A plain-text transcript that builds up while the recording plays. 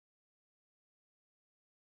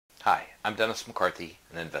I'm Dennis McCarthy,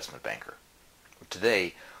 an investment banker.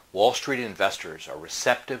 Today, Wall Street investors are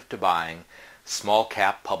receptive to buying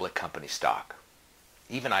small-cap public company stock,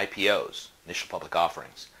 even IPOs, initial public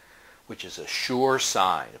offerings, which is a sure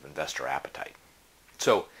sign of investor appetite.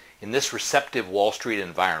 So, in this receptive Wall Street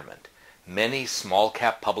environment, many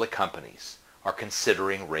small-cap public companies are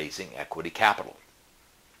considering raising equity capital.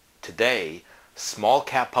 Today,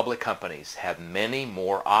 small-cap public companies have many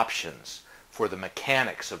more options for the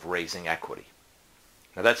mechanics of raising equity.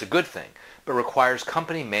 Now that's a good thing, but requires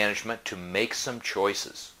company management to make some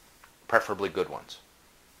choices, preferably good ones.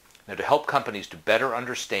 Now to help companies to better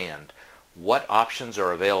understand what options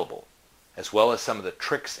are available, as well as some of the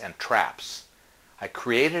tricks and traps, I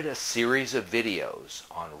created a series of videos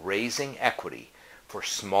on raising equity for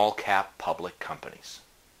small-cap public companies.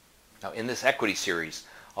 Now in this equity series,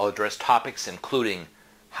 I'll address topics including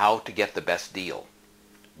how to get the best deal,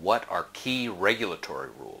 what are key regulatory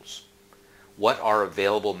rules, what are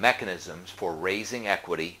available mechanisms for raising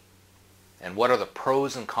equity, and what are the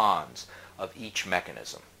pros and cons of each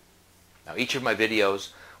mechanism. Now each of my videos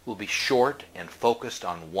will be short and focused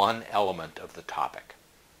on one element of the topic.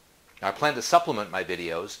 Now I plan to supplement my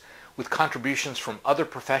videos with contributions from other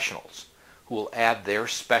professionals who will add their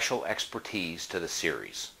special expertise to the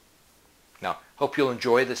series. Now, hope you'll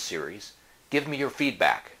enjoy this series. Give me your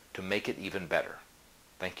feedback to make it even better.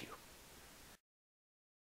 Thank you.